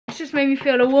just made me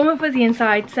feel all warm and fuzzy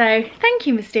inside, so thank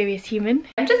you, mysterious human.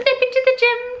 I'm just nipping to the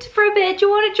gym for a bit. Do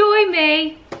you want to join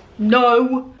me?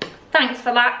 No. Thanks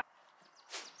for that.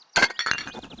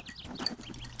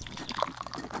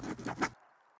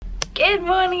 Good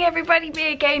morning everybody,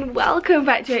 me again. Welcome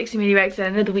back to xameliax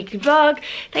and another weekly vlog.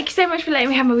 Thank you so much for letting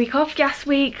me have my week off last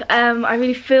week. I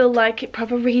really feel like it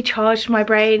probably recharged my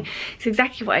brain. It's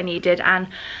exactly what I needed, and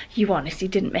you honestly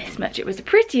didn't miss much. It was a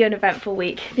pretty uneventful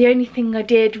week. The only thing I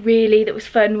did really that was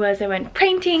fun was I went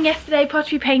painting yesterday,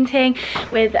 pottery painting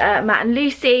with Matt and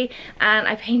Lucy, and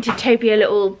I painted Toby a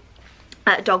little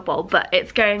dog bowl, but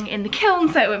it's going in the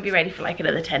kiln, so it won't be ready for like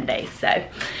another 10 days. So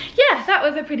yeah, that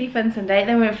was a pretty fun Sunday.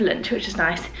 Then we went for lunch, which is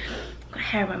nice. Got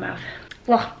hair in my mouth.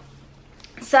 Blah.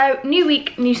 So new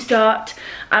week, new start,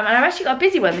 and I've actually got a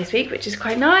busy one this week, which is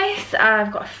quite nice.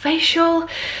 I've got a facial.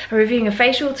 I'm reviewing a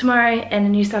facial tomorrow in a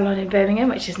new salon in Birmingham,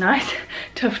 which is nice.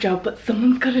 Tough job, but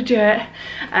someone's got to do it.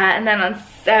 And then on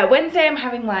Wednesday I'm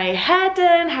having my hair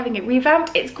done, having it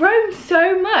revamped. It's grown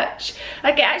so much,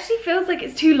 like it actually feels like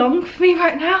it's too long for me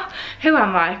right now. Who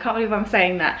am I can't believe I'm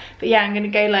saying that. But yeah, I'm gonna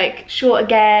go like short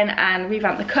again and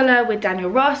revamp the colour with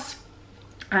Danielle Ross,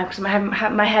 because I haven't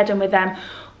had my hair done with them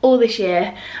all this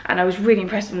year, and I was really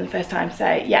impressed with them the first time.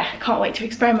 So yeah, can't wait to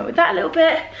experiment with that a little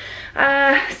bit.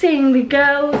 Seeing the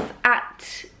girls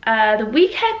at the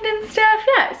weekend and stuff.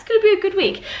 Yeah, it's gonna be a good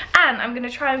week, and I'm gonna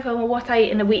try and film a what I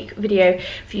eat in a week video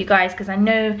for you guys, because I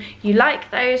know you like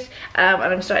those, and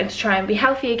I'm starting to try and be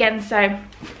healthy again. So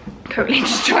currently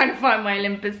just trying to find my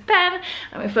Olympus pen.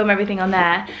 I'm gonna film everything on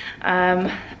there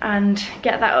and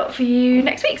get that up for you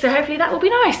next week, so hopefully that will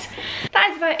be nice. That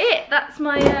is about it. That's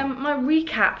my my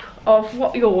recap of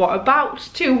what you're about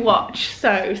to watch,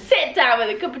 so sit down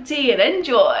with a cup of tea and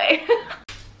enjoy.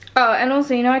 Oh, and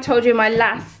also, you know, I told you in my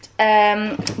last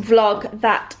vlog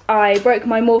that I broke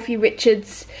my Morphe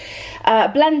Richards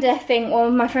blender thing.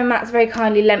 Well, my friend Matt's very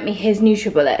kindly lent me his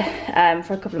NutriBullet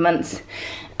for a couple of months,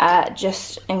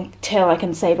 just until I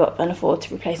can save up and afford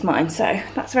to replace mine. So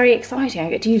that's very exciting. I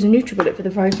get to use a NutriBullet for the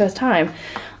very first time.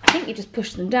 I think you just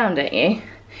push them down, don't you?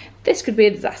 This could be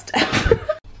a disaster.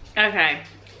 Okay,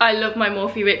 I love my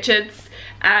Morphe Richards,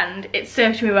 and it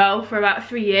served me well for about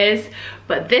 3 years,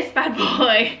 but this bad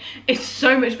boy is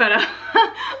so much better.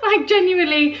 Like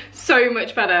genuinely so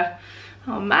much better.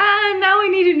 Oh man, now I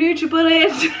need a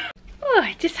NutriBullet. Oh,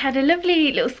 I just had a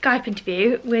lovely little Skype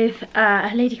interview with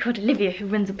a lady called Olivia who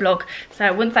runs a blog.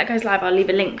 So once that goes live, I'll leave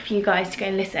a link for you guys to go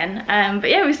and listen. But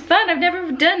yeah, it was fun. I've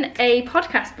never done a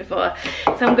podcast before,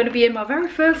 so I'm going to be in my very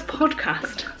first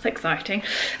podcast. It's exciting.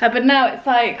 But now it's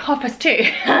like 2:30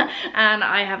 and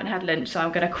I haven't had lunch, so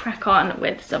I'm going to crack on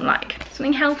with some like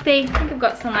something healthy. I think I've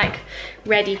got some like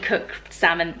ready cooked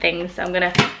salmon things, so I'm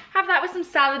going to have that with some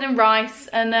salad and rice,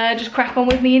 and just crack on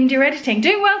with me India editing.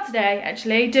 Doing well today,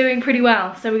 actually, doing pretty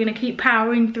well. So we're gonna keep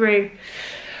powering through.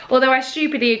 Although I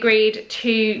stupidly agreed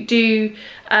to do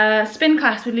a spin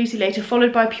class with Lucy later,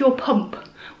 followed by pure pump,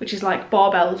 which is like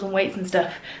barbells and weights and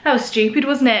stuff. That was stupid,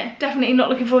 wasn't it? Definitely not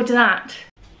looking forward to that.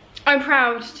 I'm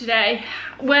proud today.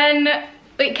 When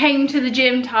it came to the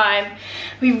gym time,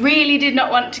 we really did not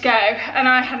want to go, and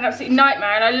I had an absolute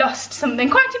nightmare, and I lost something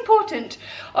quite important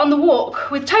on the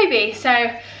walk with Toby. So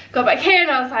got back here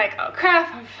and I was like, oh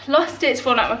crap, I've lost it, it's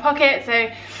fallen out of my pocket. So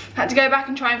I had to go back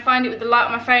and try and find it with the light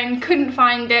on my phone. Couldn't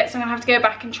find it, so I'm gonna have to go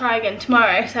back and try again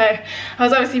tomorrow. So I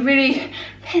was obviously really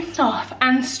pissed off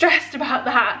and stressed about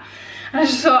that. And I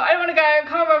just thought, I don't want to go,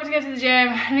 can't remember to go to the gym.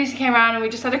 And Lucy came around and we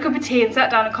just had a cup of tea and sat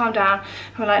down and calmed down.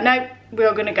 And we're like, nope,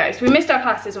 we're gonna go. So we missed our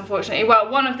classes, unfortunately. Well,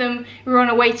 one of them we were on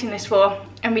a waiting list for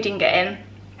and we didn't get in.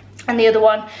 And the other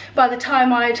one, by the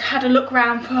time I'd had a look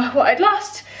around for what I'd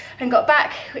lost and got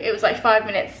back, it was like 5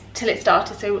 minutes till it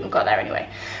started, so we wouldn't have got there anyway.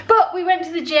 But we went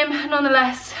to the gym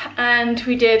nonetheless, and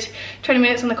we did 20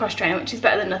 minutes on the cross trainer, which is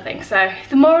better than nothing. So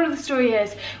the moral of the story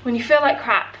is, when you feel like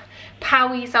crap,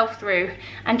 power yourself through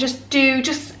and just do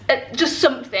just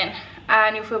something,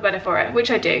 and you'll feel better for it,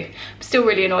 which I do. I'm still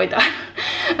really annoyed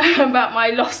though about my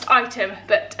lost item,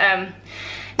 but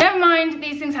never mind,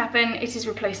 these things happen. It is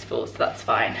replaceable, so that's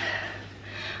fine.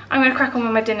 I'm gonna crack on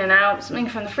with my dinner now, something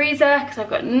from the freezer, because I've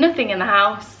got nothing in the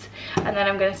house, and then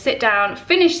I'm gonna sit down,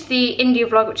 finish the India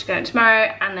vlog, which is going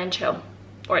tomorrow, and then chill,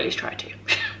 or at least try to.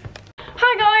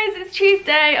 Hi guys, it's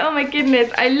Tuesday. Oh my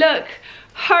goodness, I look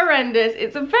horrendous.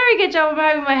 It's a very good job I'm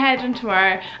having my hair done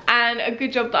tomorrow, and a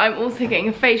good job that I'm also getting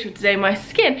a facial today. My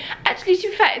skin, actually, to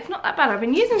be fair, it's not that bad. I've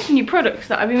been using some new products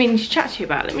that I've been meaning to chat to you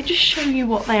about. Let me just show you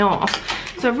what they are.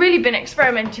 So I've really been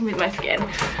experimenting with my skin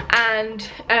and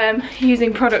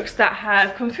using products that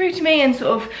have come through to me, and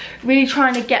sort of really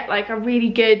trying to get like a really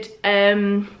good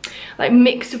like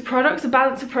mix of products, a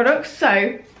balance of products.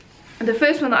 So And the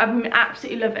first one that I've been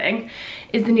absolutely loving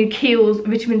is the new Kiehl's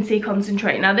Vitamin C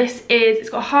Concentrate. Now this is, it's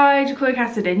got hydrochloric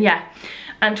acid in, yeah,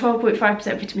 and 12.5%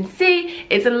 vitamin C.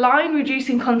 It's a line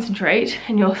reducing concentrate,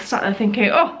 and you're sat there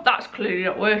thinking, oh, that's clearly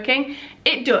not working.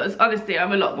 It does, honestly.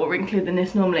 I'm a lot more wrinkly than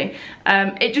this normally.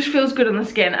 It just feels good on the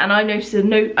skin, and I noticed there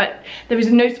is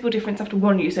a noticeable difference after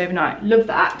one use overnight. Love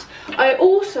that. I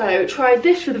also tried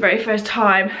this for the very first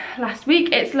time last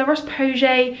week. It's La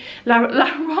Roche-Posay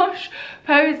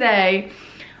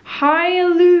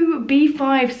Hyalu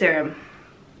B5 serum.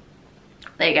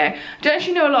 There you go. I don't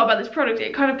actually know a lot about this product.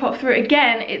 It kind of popped through.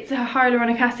 Again, it's a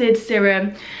hyaluronic acid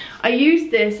serum. I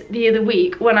used this the other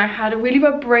week when I had a really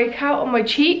bad breakout on my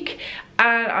cheek,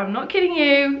 and I'm not kidding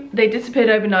you, they disappeared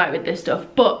overnight with this stuff,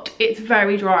 but it's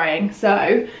very drying.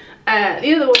 So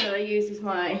the other one that I use is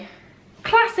my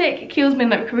classic Kiehl's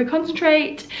Midnight Recovery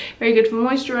Concentrate. Very good for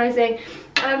moisturising.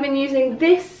 I've been using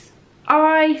this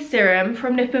eye serum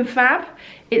from Nip and Fab.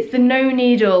 It's the No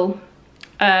Needle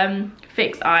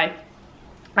Fix Eye.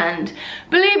 And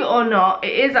believe it or not,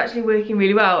 it is actually working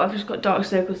really well. I've just got dark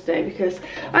circles today because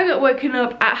I got woken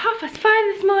up at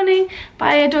 5:30 this morning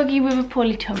by a doggy with a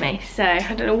poorly tummy. So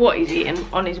I don't know what he's eating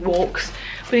on his walks,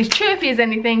 but he's chirpy as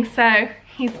anything, so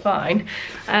he's fine.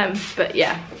 But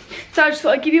yeah, so I just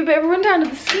thought I'd give you a bit of a rundown of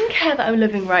the skincare that I'm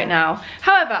loving right now.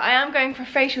 However, I am going for a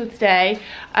facial today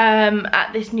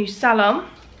at this new salon,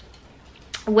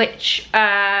 which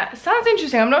sounds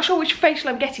interesting. I'm not sure which facial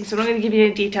I'm getting, so I'm not going to give you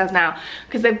any details now,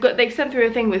 because they've sent through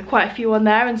a thing with quite a few on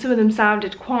there, and some of them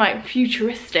sounded quite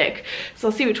futuristic, so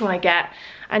I'll see which one I get.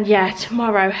 And yeah,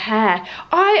 tomorrow, hair.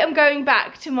 I am going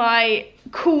back to my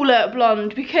cooler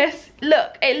blonde because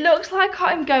look, it looks like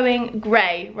I'm going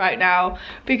grey right now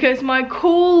because my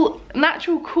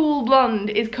natural cool blonde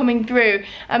is coming through,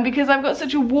 and because I've got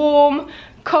such a warm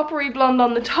coppery blonde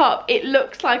on the top, it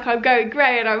looks like I'm going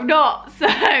grey, and I'm not. So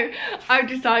I've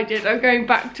decided I'm going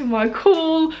back to my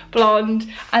cool blonde,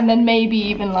 and then maybe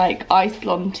even like ice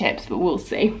blonde tips, but we'll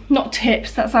see. Not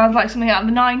tips, that sounds like something out of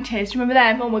the 90s. Do you remember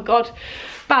them? Oh my god,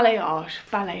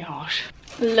 balayage.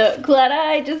 Look what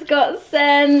I just got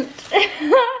sent.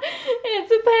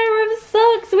 It's a pair of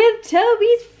socks with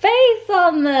Toby's face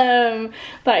on them.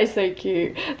 That is so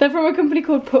cute. They're from a company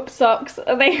called Pup Socks.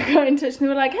 They got in touch and they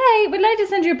were like, hey, we'd like to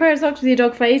send you a pair of socks with your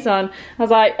dog face on. I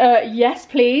was like, yes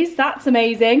please, that's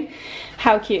amazing.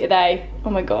 How cute are they?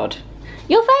 Oh my god.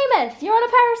 You're famous, you're on a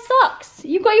pair of socks.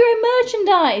 You've got your own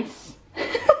merchandise.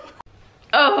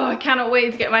 Oh, I cannot wait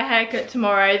to get my hair cut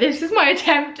tomorrow. This is my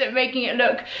attempt at making it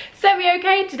look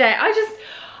semi-okay today.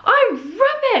 I'm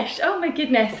rubbish. Oh my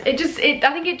goodness. I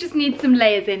think it just needs some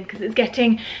layers in because it's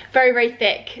getting very, very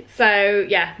thick. So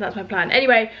yeah, that's my plan.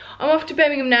 Anyway, I'm off to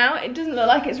Birmingham now. It doesn't look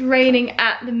like it's raining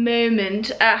at the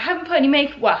moment. I haven't put any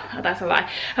makeup, well, that's a lie.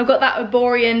 I've got that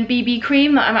Arborian BB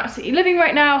cream that I'm absolutely loving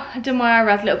right now. I've done my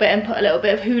eyebrows a little bit and put a little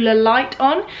bit of Hoola Light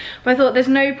on. But I thought there's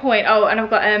no point. Oh, and I've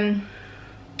got,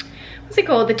 what's it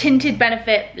called? The Tinted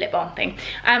Benefit lip balm thing.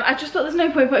 I just thought there's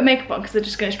no point putting makeup on because they're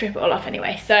just going to strip it all off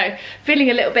anyway. So feeling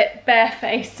a little bit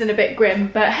barefaced and a bit grim,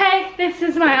 but hey, this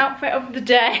is my outfit of the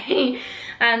day.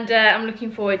 And I'm looking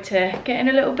forward to getting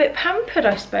a little bit pampered,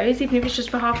 I suppose, even if it's just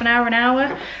for half an hour, an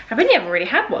hour. I've only ever really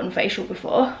had one facial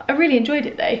before. I really enjoyed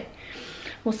it though.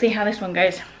 We'll see how this one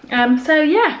goes. So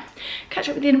yeah, catch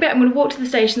up with you in a bit. I'm going to walk to the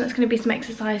station. That's going to be some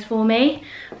exercise for me,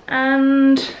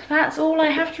 and that's all I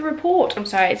have to report. I'm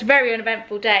sorry, it's a very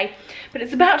uneventful day, but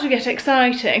it's about to get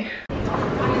exciting.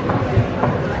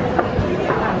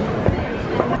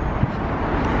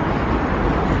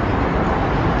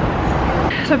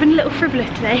 So I've been a little frivolous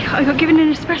today. I got given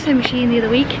an espresso machine the other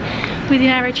week with an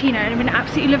Arrowchino, and I've been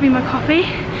absolutely loving my coffee.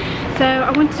 So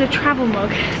I wanted a travel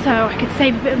mug so I could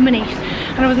save a bit of money,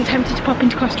 and I wasn't tempted to pop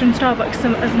into Costa and Starbucks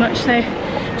as much, so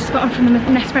just got one from the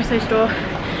Nespresso store,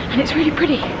 and it's really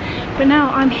pretty. But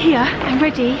now I'm here and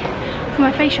ready for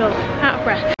my facial, out of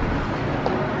breath.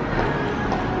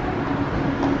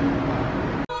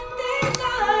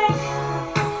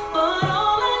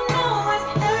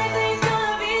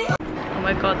 Oh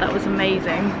my god, that was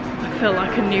amazing. I feel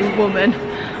like a new woman.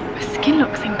 My skin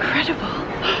looks incredible.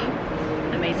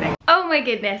 Amazing. Oh my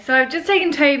goodness, so I've just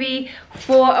taken Toby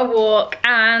for a walk,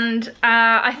 and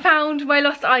I found my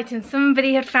lost item.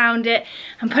 Somebody had found it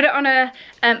and put it on a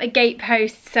gate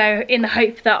post, so in the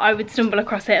hope that I would stumble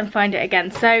across it and find it again.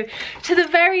 So to the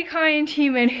very kind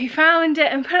human who found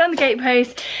it and put it on the gate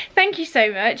post, thank you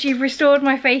so much. You've restored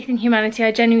my faith in humanity.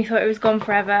 I genuinely thought it was gone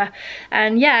forever,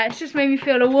 and yeah, it's just made me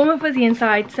feel a warm and fuzzy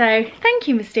inside, so thank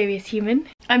you, mysterious human.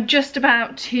 I'm just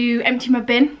about to empty my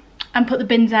bin and put the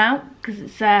bins out because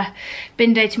it's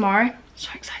bin day tomorrow. So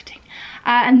exciting.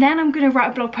 and then I'm going to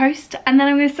write a blog post, and then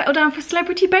I'm going to settle down for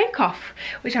Celebrity Bake Off,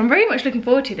 which I'm very much looking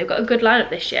forward to. They've got a good lineup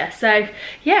this year, so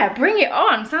yeah, bring it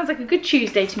on. Sounds like a good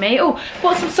Tuesday to me. Oh,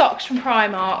 bought some socks from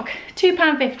Primark,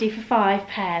 £2.50 for 5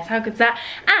 pairs. How good's that?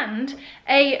 And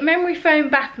a memory foam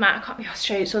bath mat. I can't be asked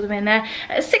to show you, saw them in there.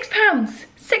 £6.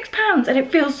 £6, and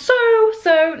it feels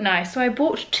so nice. So I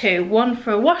bought 2, one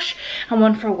for a wash and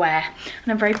one for a wear,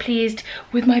 and I'm very pleased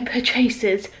with my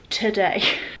purchases today.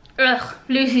 Ugh,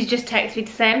 Lucy's just texted me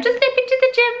to say I'm just nipping to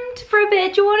the gym for a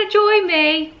bit. Do you want to join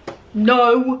me?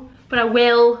 No, but I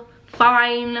will.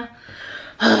 Fine.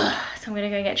 So I'm gonna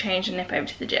go get changed and nip over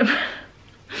to the gym.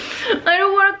 I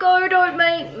don't want to go, don't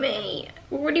make me.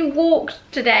 Already walked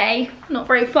today, not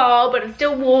very far, but I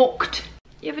still walked.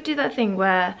 You ever do that thing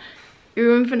where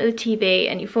you're in front of the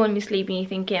TV and you're falling asleep and you're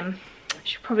thinking, I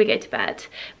should probably go to bed,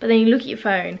 but then you look at your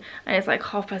phone and it's like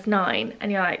 9:30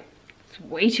 and you're like, it's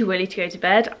way too early to go to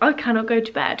bed. I cannot go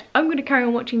to bed. I'm going to carry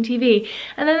on watching TV.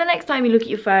 And then the next time you look at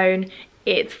your phone,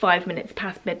 it's 5 minutes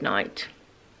past midnight.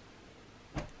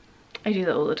 I do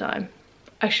that all the time.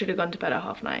 I should have gone to bed at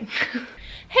 9:30.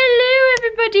 Hello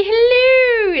everybody,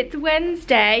 hello! It's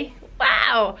Wednesday.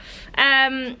 Wow.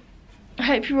 I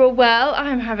hope you're all well.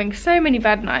 I'm having so many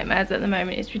bad nightmares at the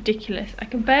moment. It's ridiculous. I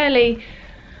can barely,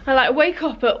 I like wake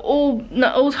up at all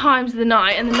times of the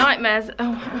night, and the nightmares,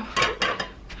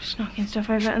 just knocking stuff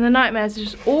over, and the nightmares are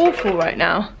just awful right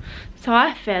now. So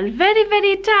I feel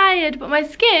very tired, but my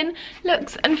skin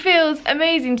looks and feels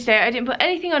amazing today. I didn't put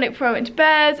anything on it before I went to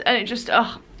bed, and it just,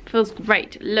 feels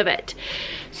great. Love it.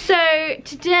 So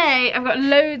today I've got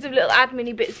loads of little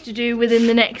admin-y bits to do within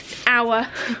the next hour,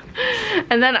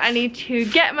 and then I need to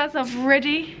get myself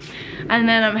ready, and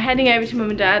then I'm heading over to mum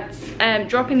and dad's,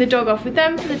 dropping the dog off with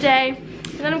them for the day,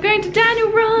 and then I'm going to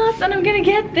Daniel Ross, and I'm going to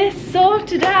get this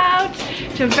sorted out,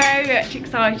 which I'm very much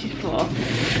excited for.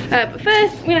 But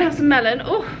first I'm going to have some melon,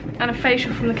 and a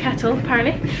facial from the kettle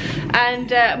apparently,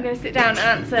 and I'm going to sit down and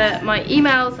answer my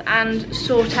emails and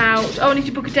sort out, I need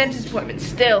to book a dentist appointment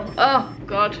still. Oh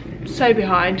god, so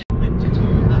behind.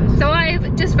 So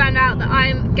I've just found out that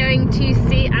I'm going to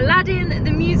see Aladdin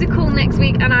the musical next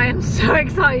week, and I am so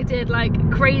excited, like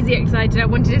crazy excited. I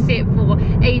wanted to see it for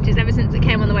ages, ever since it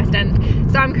came on the West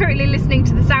End. So I'm currently listening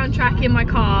to the soundtrack in my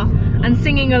car and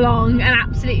singing along and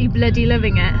absolutely bloody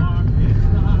loving it.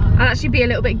 I'll actually be a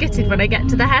little bit gutted when I get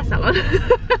to the hair salon.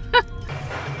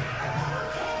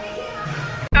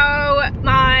 Oh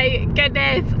my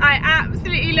goodness, I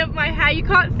absolutely love my hair. You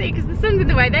can't see because the sun's in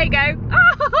the way. There you go.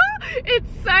 Oh, it's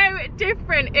so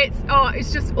different.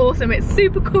 It's just awesome. It's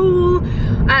super cool,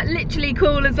 literally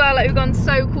cool as well. Like, we've gone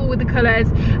so cool with the colours,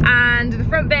 and the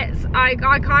front bits, I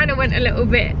kind of went a little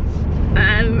bit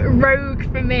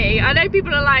rogue for me. I know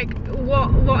people are like,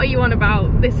 what are you on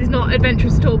about? This is not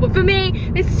adventurous at all, but for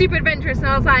me this is super adventurous, and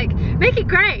I was like, make it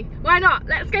grey, why not,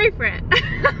 let's go for it.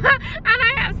 And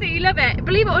I absolutely love it.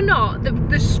 Believe it or not,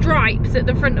 the stripes at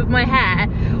the front of my hair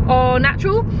are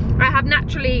natural. I have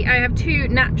 2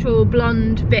 natural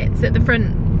blonde bits at the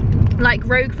front, like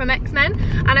Rogue from X-Men,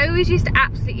 and I always used to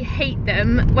absolutely hate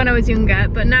them when I was younger,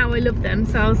 but now I love them.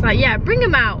 So I was like, yeah, bring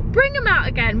them out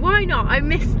again, why not? I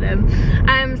miss them.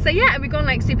 So yeah, and we've gone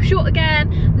like super short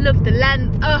again. Love the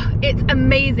length. Oh, it's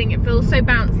amazing. It feels so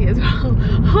bouncy as well.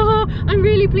 Oh, I'm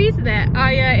really pleased with it.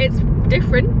 It's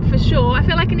different for sure. I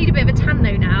feel like I need a bit of a tan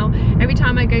though now. Every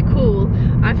time I go cool,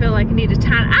 I feel like I need a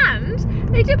tan. And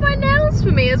they did my nails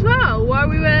for me as well while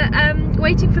we were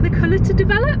waiting for the colour to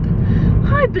develop.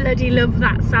 I bloody love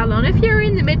that salon. If you're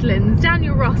in the Midlands,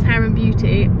 Daniel Ross Hair and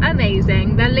Beauty,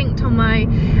 amazing. They're linked on my,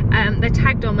 they're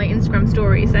tagged on my Instagram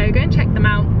story, so go and check them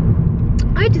out.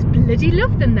 I just bloody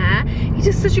love them there. He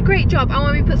does such a great job. And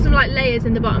when we put some like layers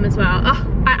in the bottom as well,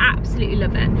 oh, I absolutely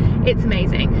love it. It's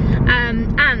amazing.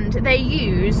 And they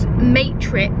use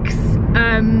Matrix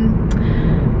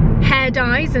hair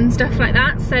dyes and stuff like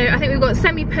that. So I think we've got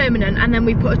semi-permanent, and then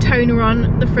we put a toner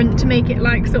on the front to make it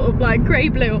like sort of like grey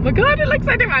blue. Oh my god, it looks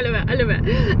so different. I love it, I love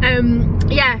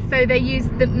it. Yeah, so they use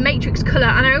the Matrix colour,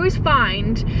 and I always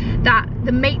find that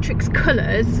the Matrix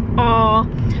colours are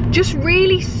just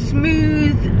really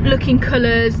smooth looking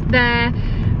colours. They're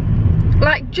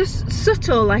like just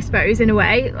subtle, I suppose, in a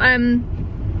way.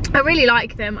 I really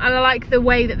like them, and I like the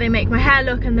way that they make my hair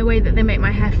look and the way that they make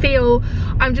my hair feel.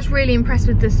 I'm just really impressed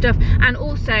with the stuff. And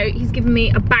also he's given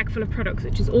me a bag full of products,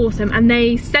 which is awesome, and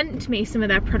they sent me some of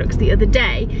their products the other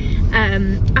day,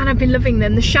 and I've been loving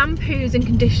them. The shampoos and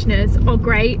conditioners are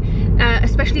great,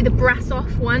 especially the brass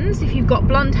off ones. If you've got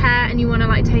blonde hair and you want to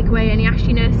like take away any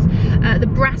ashiness, the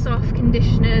brass off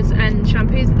conditioners and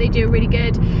shampoos that they do are really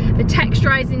good. The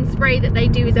texturizing spray that they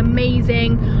do is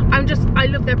amazing. I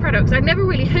love their products. I'd never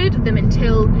really heard of them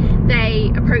until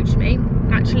they approached me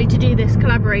actually to do this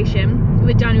collaboration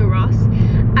with Daniel Ross,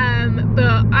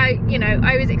 but I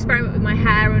always experiment with my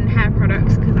hair and hair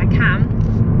products because I can,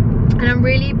 and I've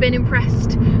really been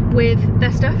impressed with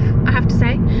their stuff, I have to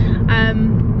say.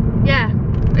 Yeah,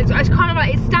 it's kind of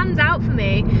like, it stands out for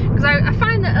me because I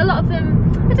find that a lot of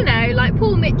them, I don't know, like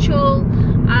Paul Mitchell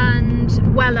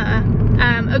and Weller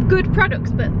are good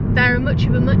products, but they're much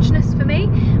of a muchness for me,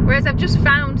 whereas I've just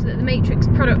found that the Matrix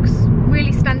products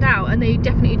really stand out and they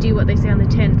definitely do what they say on the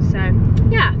tin. So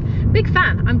yeah, big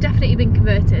fan. I'm definitely been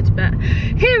converted, but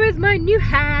here is my new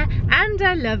hair and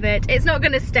I love it. It's not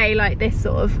going to stay like this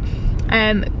sort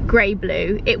of grey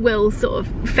blue. It will sort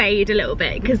of fade a little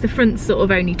bit because the front's sort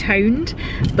of only toned,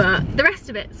 but the rest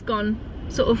of it's gone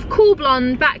sort of cool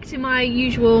blonde, back to my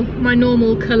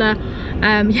normal colour.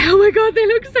 Yeah, oh my god, they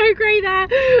look so grey there.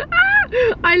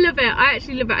 I love it. I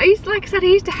actually love it. Like I said, I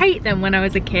used to hate them when I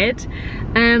was a kid,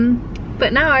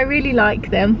 but now I really like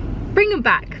them. Bring them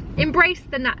back. Embrace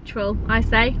the natural, I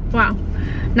say. Wow,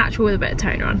 natural with a bit of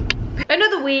toner on.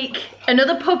 Another week,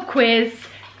 another pub quiz.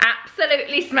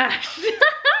 Absolutely smashed. It's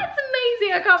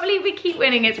amazing. I can't believe we keep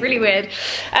winning. It's really weird.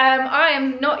 I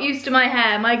am not used to my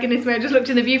hair. My goodness, when I just looked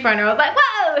in the viewfinder, I was like,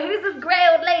 whoa, who's this grey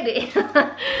old lady?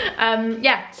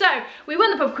 Yeah, so we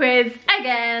won the pub quiz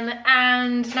again,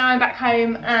 and now I'm back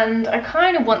home and I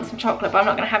kind of want some chocolate, but I'm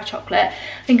not going to have chocolate.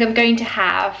 I think I'm going to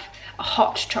have a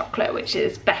hot chocolate, which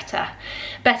is better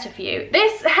for you.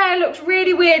 This hair looks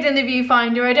really weird in the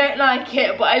viewfinder. I don't like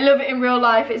it, but I love it in real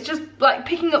life. It's just like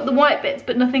picking up the white bits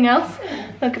but nothing else.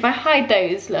 Look, if I hide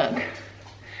those, look,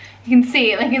 you can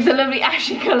see like it's a lovely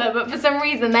ashy colour, but for some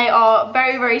reason they are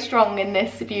very, very strong in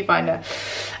this viewfinder.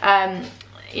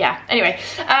 Yeah, anyway,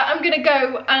 I'm gonna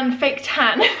go and fake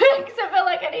tan because I feel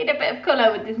like I need a bit of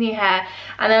colour with this new hair,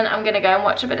 and then I'm gonna go and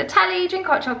watch a bit of telly, drink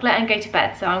hot chocolate and go to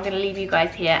bed. So I'm gonna leave you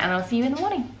guys here and I'll see you in the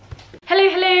morning.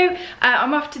 Hello.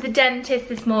 I'm off to the dentist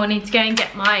this morning to go and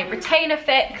get my retainer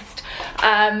fixed,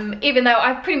 even though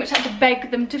I pretty much had to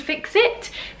beg them to fix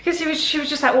it because she was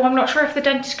just like, well, I'm not sure if the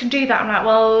dentist can do that. I'm like,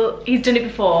 well, he's done it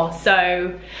before,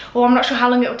 so, or I'm not sure how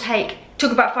long it'll take.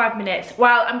 Took about 5 minutes.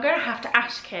 Well, I'm gonna have to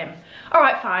ask him. All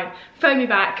right, fine, phone me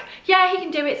back. Yeah, he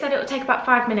can do it, said it'll take about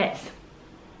 5 minutes.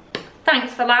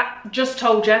 Thanks for that, just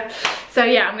told you. So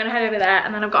yeah, I'm gonna head over there,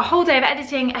 and then I've got a whole day of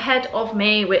editing ahead of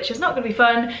me, which is not gonna be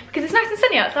fun because it's nice and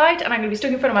sunny outside and I'm gonna be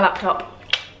stuck in front of my laptop.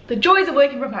 The joys of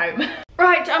working from home.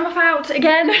 Right, I'm off out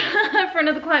again for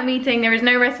another client meeting. There is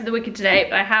no rest of the wicked today,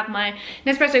 but I have my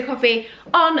Nespresso coffee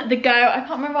on the go. I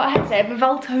can't remember what I had today,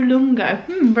 Vivalto Lungo.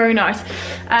 Very nice.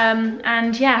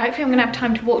 And yeah, hopefully I'm gonna have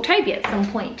time to walk Toby at some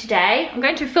point today. I'm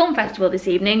going to a film festival this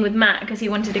evening with Matt because he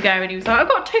wanted to go and he was like, I've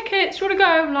got tickets, do you wanna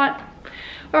go? I'm like,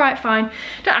 all right, fine.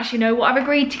 Don't actually know what I've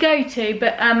agreed to go to,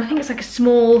 but I think it's like a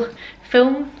small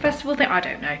film festival thing, I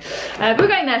don't know. But we're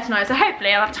going there tonight, so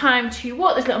hopefully I'll have time to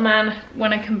walk this little man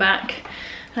when I come back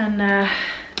and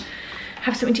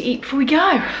have something to eat before we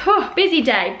go. Oh, busy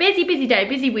day, busy day,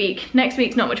 busy week. Next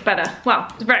week's not much better. Well,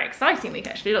 it's a very exciting week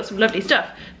actually, lots of lovely stuff,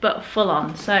 but full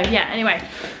on. So yeah, anyway,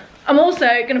 I'm also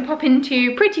gonna pop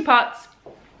into Pretty Pots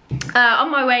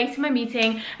on my way to my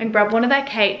meeting and grab one of their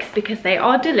cakes because they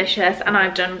are delicious and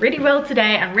I've done really well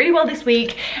today and really well this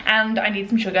week and I need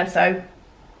some sugar, so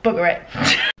bugger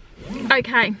it.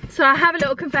 Okay, so I have a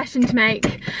little confession to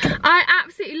make. I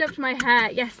absolutely loved my hair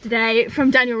yesterday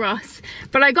from Daniel Ross,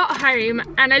 but I got home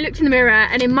and I looked in the mirror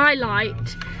and in my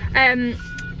light,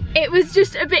 it was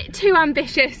just a bit too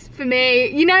ambitious for me.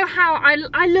 You know how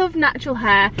I love natural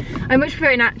hair. I much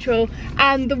prefer natural,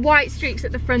 and the white streaks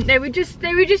at the front, they were just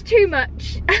too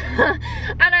much.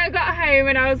 And I got home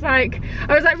and I was like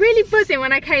really buzzing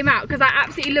when I came out because I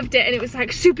absolutely loved it and it was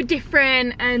like super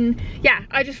different and yeah,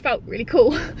 I just felt really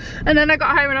cool. And then I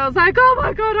got home and I was like, oh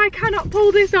my god, I cannot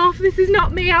pull this off, this is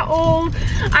not me at all.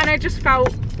 And I just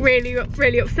felt really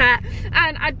upset,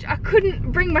 and I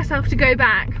couldn't bring myself to go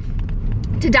back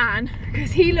to Dan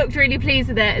because he looked really pleased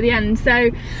with it at the end. So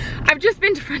I've just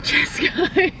been to Francesco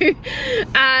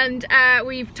and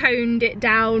we've toned it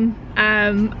down,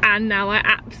 and now I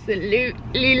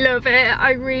absolutely love it.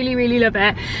 I really love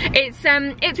it.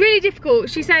 It's really difficult.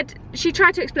 She said, she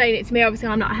tried to explain it to me. Obviously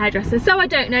I'm not a hairdresser, so I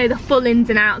don't know the full ins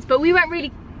and outs, but we went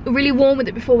really really warm with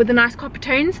it before with the nice copper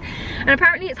tones, and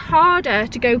apparently it's harder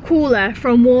to go cooler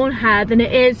from warm hair than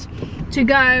it is to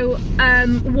go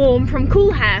warm from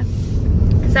cool hair.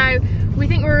 So we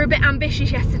think we were a bit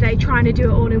ambitious yesterday trying to do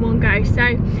it all in one go. So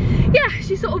yeah,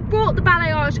 she sort of brought the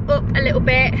balayage up a little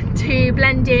bit to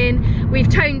blend in. We've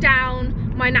toned down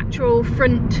my natural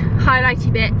front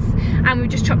highlighty bits, and we've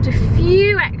just chopped a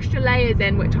few extra layers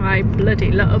in, which I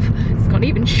bloody love. It's gone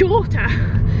even shorter.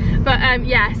 But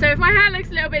yeah, so if my hair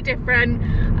looks a little bit different,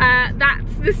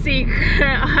 that's the secret.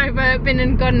 I've been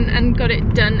and gone and got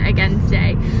it done again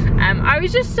today. I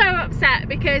was just so upset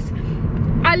because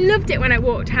I loved it when I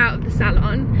walked out of the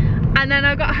salon, and then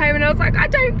I got home and I was like, I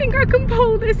don't think I can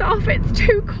pull this off. It's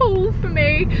too cool for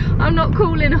me. I'm not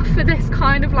cool enough for this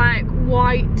kind of like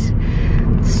white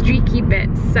streaky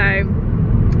bits. So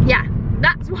yeah,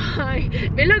 that's why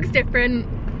if it looks different,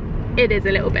 it is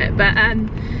a little bit. But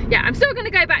yeah, I'm still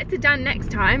gonna go back to Dan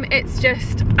next time. It's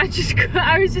just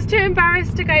I was just too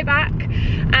embarrassed to go back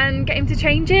and get him to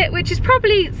change it, which is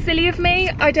probably silly of me,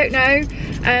 I don't know.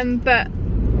 But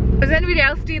does anybody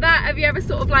else do that? Have you ever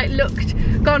sort of like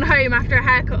gone home after a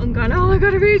haircut and gone, oh my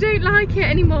god, I really don't like it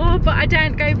anymore, but I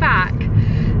don't go back?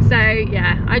 So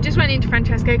yeah, I just went into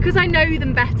Francesco because I know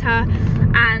them better,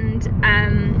 and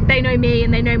they know me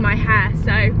and they know my hair.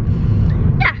 So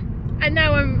yeah, and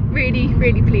now I'm really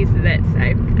pleased with it, so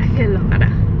I feel a lot better.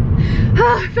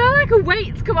 Oh, I feel like a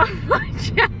weight's come off my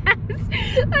chest.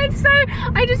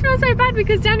 I just feel so bad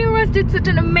because Daniel Ross did such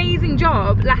an amazing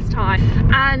job last time,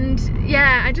 and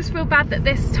yeah, I just feel bad that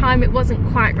this time it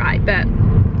wasn't quite right, but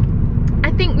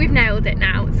I think we've nailed it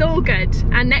now. It's all good,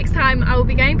 and next time I will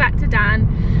be going back to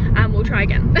Dan and we'll try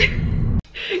again.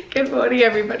 Good morning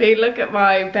everybody, look at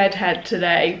my bed head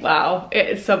today. Wow, it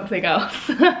is something else.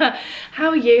 How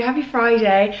are you? Happy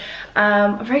Friday.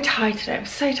 I'm very tired today, I'm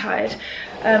so tired.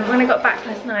 When I got back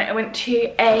last night I went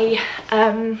to a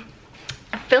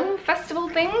film festival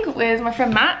thing with my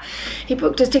friend Matt. He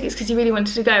booked us tickets because he really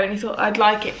wanted to go, and he thought I'd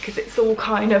like it because it's all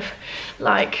kind of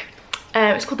like,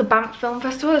 it's called the Banff Film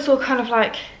Festival. It's all kind of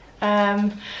like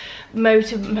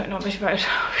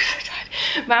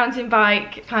mountain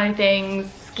bike kind of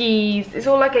things, skis. It's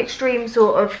all like extreme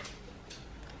sort of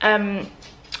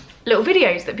little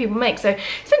videos that people make. So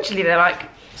essentially they're like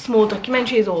small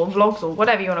documentaries or vlogs or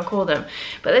whatever you want to call them,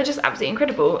 but they're just absolutely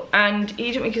incredible. And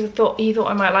he took me because he thought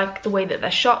I might like the way that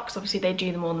they're shot, because obviously they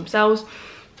do them all themselves,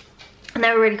 and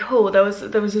they were really cool. There was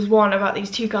this one about these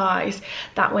two guys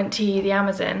that went to the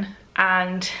Amazon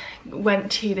and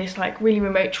went to this like really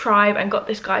remote tribe and got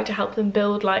this guy to help them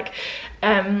build like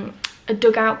a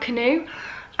dugout canoe.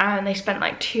 And they spent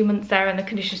like 2 months there, and the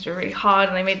conditions were really hard,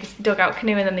 and they made this dugout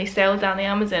canoe, and then they sailed down the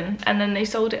Amazon, and then they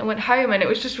sold it and went home, and it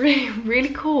was just really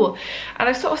cool. And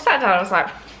I sort of sat down, I was like,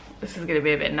 this is gonna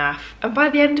be a bit naff, and by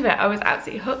the end of it I was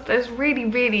absolutely hooked. There's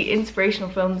really inspirational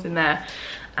films in there,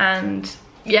 and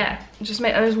yeah, just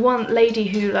made. And there's one lady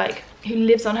who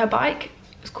lives on her bike.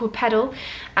 It's called Pedal,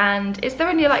 and they're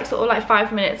only like sort of like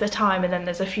 5 minutes at a time, and then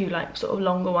there's a few like sort of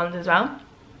longer ones as well.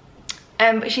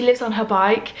 But she lives on her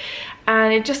bike,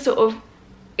 and it just sort of,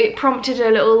 it prompted a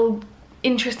little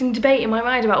interesting debate in my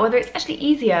mind about whether it's actually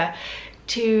easier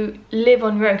to live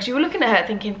on your own, because you were looking at her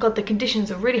thinking, god, the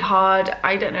conditions are really hard,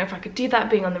 I don't know if I could do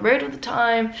that, being on the road all the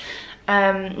time,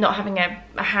 not having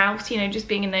a house, you know, just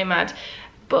being a nomad.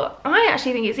 But I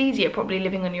actually think it's easier probably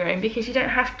living on your own, because you don't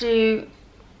have to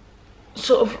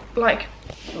sort of like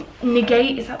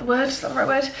negate, is that the word, is that the right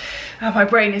word? My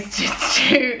brain is just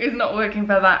is not working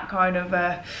for that kind of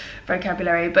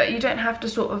vocabulary. But you don't have to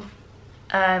sort of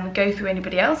go through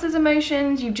anybody else's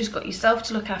emotions. You've just got yourself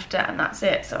to look after, and that's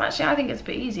it. So actually I think it's a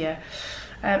bit easier.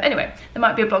 Anyway, there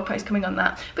might be a blog post coming on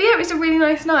that, but yeah, it was a really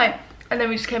nice night. And then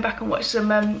we just came back and watched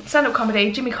some stand-up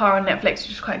comedy, Jimmy Carr on Netflix, which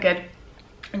was quite good,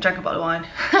 and drank a bottle of wine.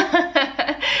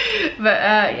 But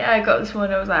yeah, I got this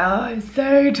one, I was like, oh, I'm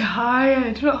so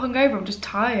tired. I'm not hungover, I'm just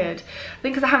tired. I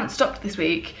think because I haven't stopped this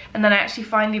week, and then I actually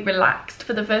finally relaxed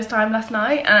for the first time last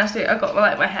night, and actually I got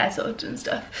like my hair sorted and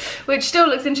stuff, which still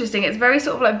looks interesting. It's very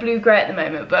sort of like blue-grey at the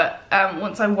moment, but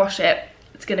once I wash it,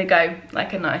 it's gonna go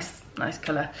like a nice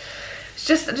colour.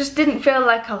 I just didn't feel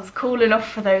like I was cool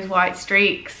enough for those white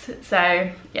streaks.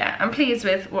 So yeah, I'm pleased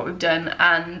with what we've done,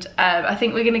 and I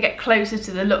think we're gonna get closer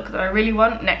to the look that I really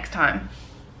want next time.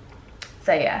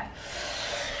 So yeah.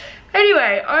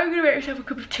 Anyway, I'm gonna make myself a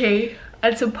cup of tea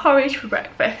and some porridge for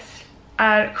breakfast,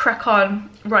 and crack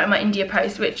on writing my India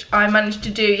post, which I managed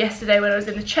to do yesterday when I was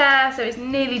in the chair, so it's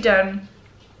nearly done.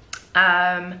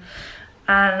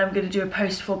 And I'm going to do a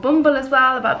post for Bumble as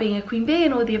well about being a queen bee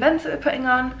and all the events that we're putting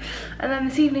on. And then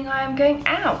this evening I am going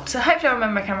out, so hopefully I'll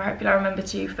remember my camera, hopefully I'll remember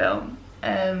to film.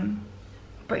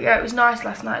 But But yeah, it was nice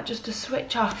last night just to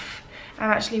switch off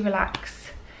and actually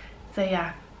relax. So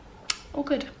yeah, all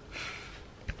good.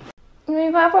 You want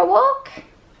to go out for a walk?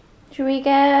 Should we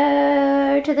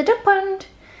go to the duck pond?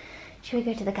 Should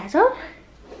we go to the castle?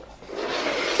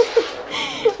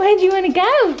 Where do you want to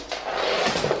go?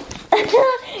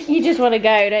 You just want to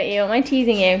go, don't you? Am I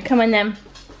teasing you? Come on then.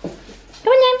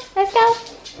 Come on then, let's go.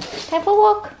 Time for a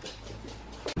walk.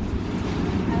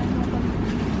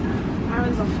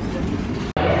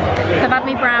 So I've had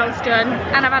my brows done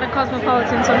and I've had a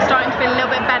cosmopolitan, so I'm starting to feel a little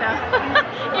bit better.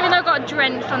 Even though I got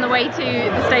drenched on the way to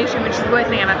the station, which is the worst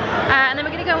thing ever. And then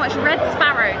we're going to go and watch Red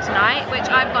Sparrow tonight, which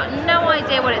I've got no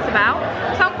idea what it's about.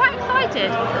 So I'm quite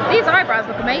excited. These eyebrows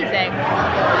look amazing,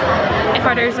 if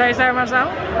I do say so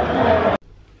myself.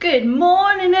 Good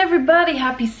morning everybody,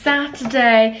 happy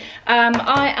Saturday.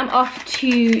 I am off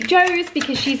to Joe's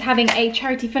because she's having a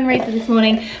charity fundraiser this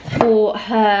morning for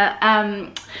her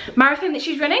marathon that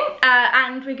she's running,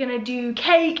 and we're gonna do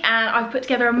cake, and I've put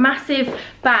together a massive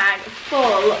bag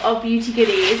full of beauty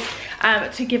goodies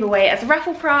to give away as a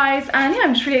raffle prize. And yeah,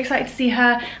 I'm just really excited to see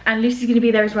her, and Lucy's gonna be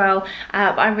there as well,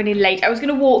 but I'm really late. I was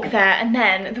gonna walk there, and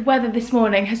then the weather this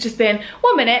morning has just been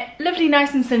 1 minute lovely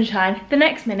nice and sunshine, the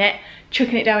next minute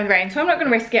chucking it down with rain. So I'm not going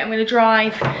to risk it. I'm going to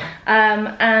drive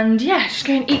and yeah, just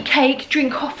go and eat cake,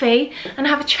 drink coffee and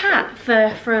have a chat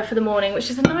for the morning, which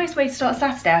is a nice way to start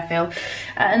Saturday, I feel.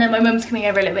 And then my mum's coming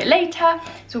over a little bit later,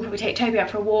 so we'll probably take Toby out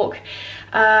for a walk.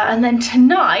 And then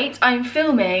tonight I'm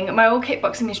filming. My old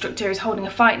kickboxing instructor is holding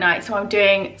a fight night, so I'm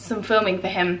doing some filming for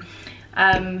him.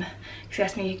 Because he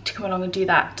asked me to come along and do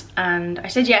that, and I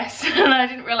said yes, and I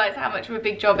didn't realise how much of a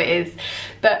big job it is,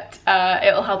 but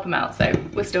it'll help him out, so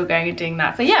we're still going and doing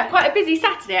that. So yeah, quite a busy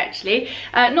Saturday actually.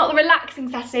 Not the relaxing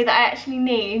Saturday that I actually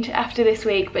need after this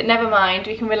week, but never mind,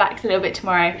 we can relax a little bit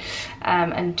tomorrow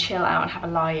and chill out and have a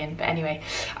lie-in. But anyway,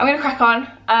 I'm gonna crack on,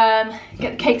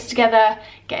 get the cakes together,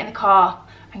 get in the car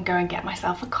and go and get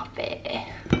myself a coffee.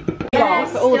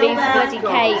 For all these bloody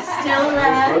cakes. Still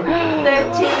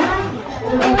there.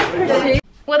 13.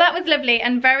 Well, that was lovely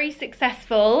and very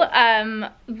successful.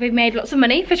 We've made lots of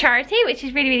money for charity, which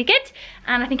is really, really good.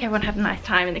 And I think everyone had a nice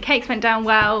time, and the cakes went down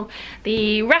well.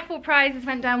 The raffle prizes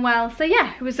went down well. So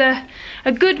yeah, it was a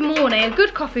good morning, a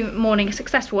good coffee morning, a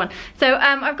successful one. So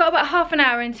I've got about half an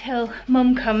hour until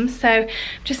Mum comes. So I'm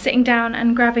just sitting down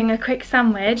and grabbing a quick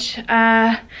sandwich.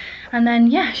 And then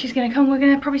yeah, she's gonna come. We're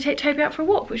gonna probably take Toby out for a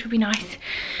walk, which would be nice.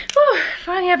 Whew,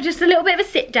 finally have just a little bit of a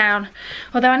sit down.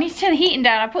 Although I need to turn the heating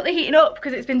down. I put the heating up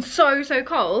because it's been so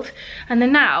cold, and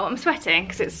then now I'm sweating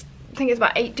because I think it's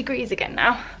about 8 degrees again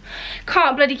now.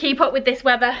 Can't bloody keep up with this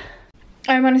weather.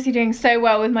 I'm honestly doing so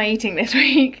well with my eating this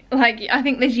week. Like, I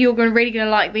think you're really gonna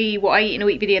like the what I eat in a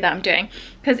week video that I'm doing,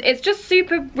 because it's just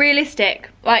super realistic.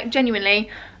 Like, genuinely,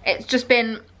 it's just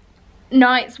been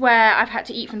nights where I've had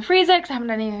to eat from the freezer because I haven't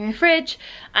done anything in the fridge,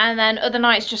 and then other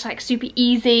nights just like super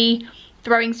easy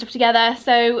throwing stuff together.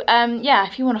 So yeah,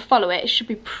 if you want to follow it, it should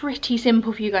be pretty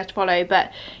simple for you guys to follow.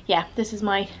 But yeah, this is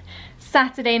my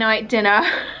Saturday night dinner.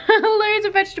 Loads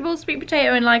of vegetables, sweet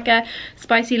potato and like a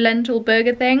spicy lentil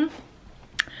burger thing.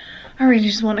 I really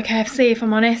just want a KFC if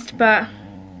I'm honest, but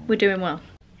we're doing well.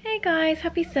 Hey guys,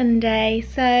 happy Sunday.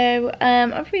 So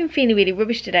I've been feeling really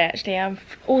rubbish today actually. I'm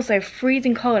also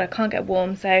freezing cold, I can't get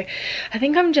warm, so I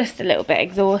think I'm just a little bit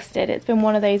exhausted. It's been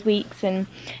one of those weeks, and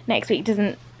next week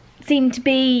doesn't seem to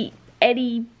be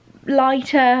any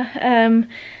lighter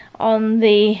on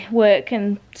the work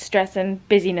and stress and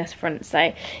busyness front.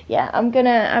 So yeah,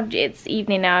 it's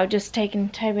evening now. I've just taken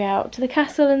Toby out to the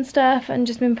castle and stuff and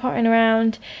just been pottering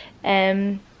around.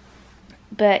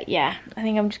 But yeah, I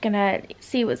think I'm just gonna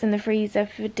see what's in the freezer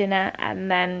for dinner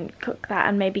and then cook that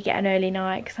and maybe get an early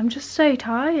night, because I'm just so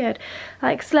tired.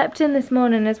 Like, slept in this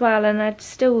morning as well, and I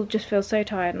still just feel so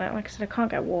tired, and like I said, I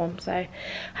can't get warm. So I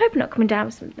hope I'm not coming down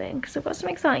with something, because I've got some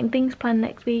exciting things planned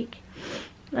next week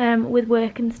with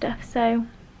work and stuff. So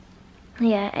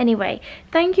yeah, anyway,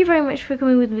 thank you very much for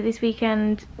coming with me this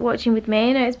weekend, watching with me.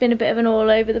 I know it's been a bit of an all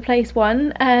over the place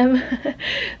one,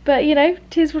 but you know,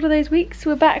 it is one of those weeks.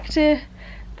 We're back to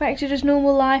just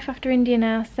normal life after India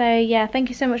now. So yeah, thank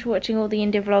you so much for watching all the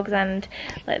India vlogs and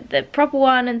like the proper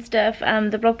one and stuff.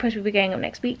 The blog post will be going up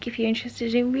next week if you're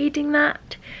interested in reading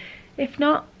that. If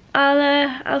not,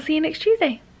 I'll see you next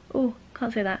Tuesday. Oh,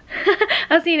 can't say that.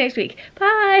 I'll see you next week.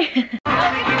 Bye.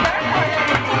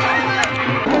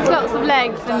 There's lots of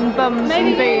legs and bums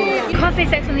and boobs. You can't say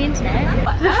sex on the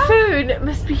internet. The food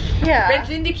must be here.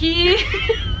 Nicki.